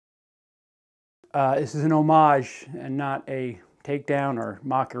This is an homage and not a takedown or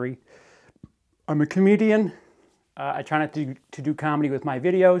mockery. I'm a comedian. I try not to do comedy with my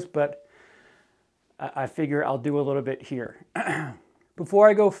videos, but I figure I'll do a little bit here. Before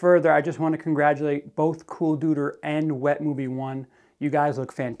I go further, I just want to congratulate both CoolDuder and WetMovie1. You guys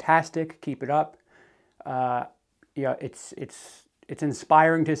look fantastic. Keep it up. Yeah, it's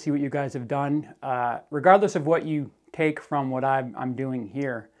inspiring to see what you guys have done. Regardless of what you take from what I'm doing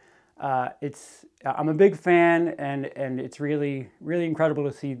here, I'm a big fan, and it's really incredible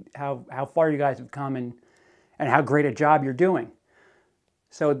to see how far you guys have come and how great a job you're doing.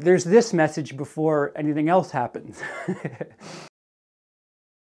 So there's this message before anything else happens.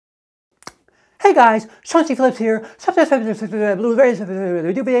 Hey guys, Shawn Phillips here.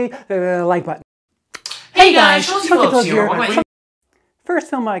 Like button. Hey guys, Shawn Phillips here. First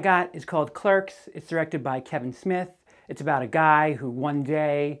film I got is called Clerks. It's directed by Kevin Smith. It's about a guy who one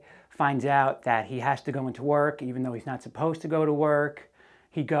day finds out that he has to go into work even though he's not supposed to go to work.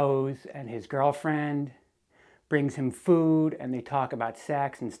 He goes and his girlfriend brings him food and they talk about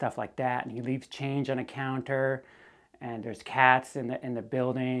sex and stuff like that, and he leaves change on a counter, and there's cats in the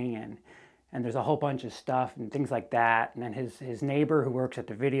building, and there's a whole bunch of stuff and things like that. And then his neighbor who works at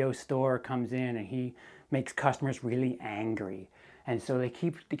the video store comes in and he makes customers really angry. And so they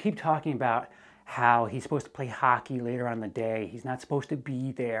keep talking about how he's supposed to play hockey later on in the day. He's not supposed to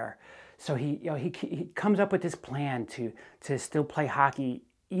be there. So he comes up with this plan to still play hockey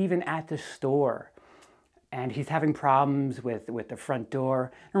even at the store. And he's having problems with the front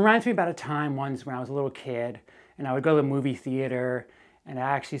door. It reminds me about a time once when I was a little kid and I would go to the movie theater and I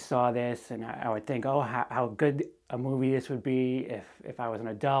actually saw this and I would think, oh, how good a movie this would be if I was an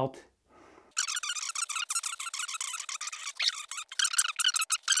adult.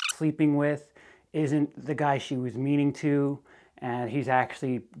 Sleeping with isn't the guy she was meaning to, and he's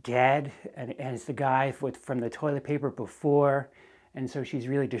actually dead, and it's the guy from the toilet paper before, and so she's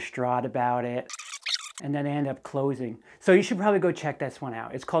really distraught about it. And then they end up closing. So you should probably go check this one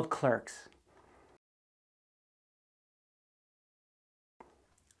out. It's called Clerks.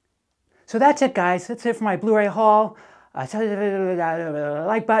 So that's it, guys. That's it for my Blu-ray haul. Like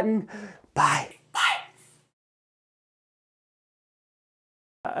button. Bye.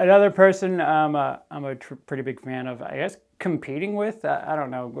 Another person I'm a pretty big fan of, I guess, competing with. I don't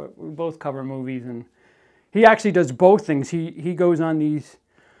know, but we both cover movies, and he actually does both things. He goes on these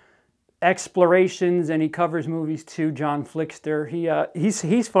explorations and he covers movies too. John Flickster.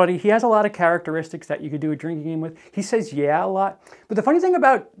 He's funny. He has a lot of characteristics that you could do a drinking game with. He says yeah a lot. But the funny thing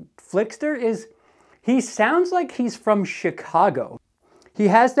about Flickster is he sounds like he's from Chicago. He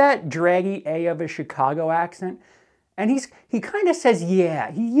has that draggy A of a Chicago accent. And he kind of says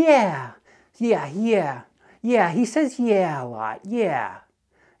yeah. He says yeah a lot. Yeah.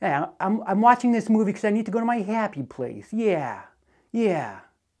 I'm watching this movie because I need to go to my happy place. Yeah.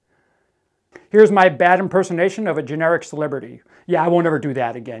 Here's my bad impersonation of a generic celebrity. Yeah, I won't ever do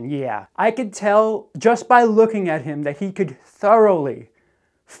that again. Yeah. I could tell just by looking at him that he could thoroughly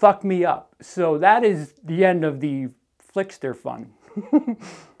fuck me up. So that is the end of the Flickster fun.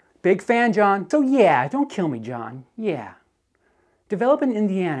 Big fan, John. So yeah, don't kill me, John. Yeah. Develop an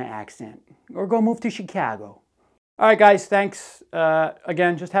Indiana accent or go move to Chicago. All right, guys, thanks.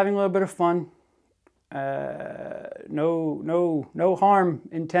 Again, just having a little bit of fun. No harm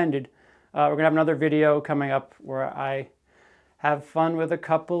intended. We're gonna have another video coming up where I have fun with a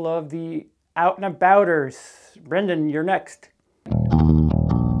couple of the out and abouters. Brendan, you're next.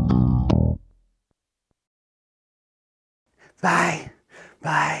 Bye.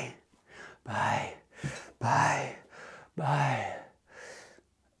 Bye. Bye. Bye. Bye.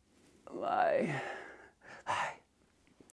 Bye.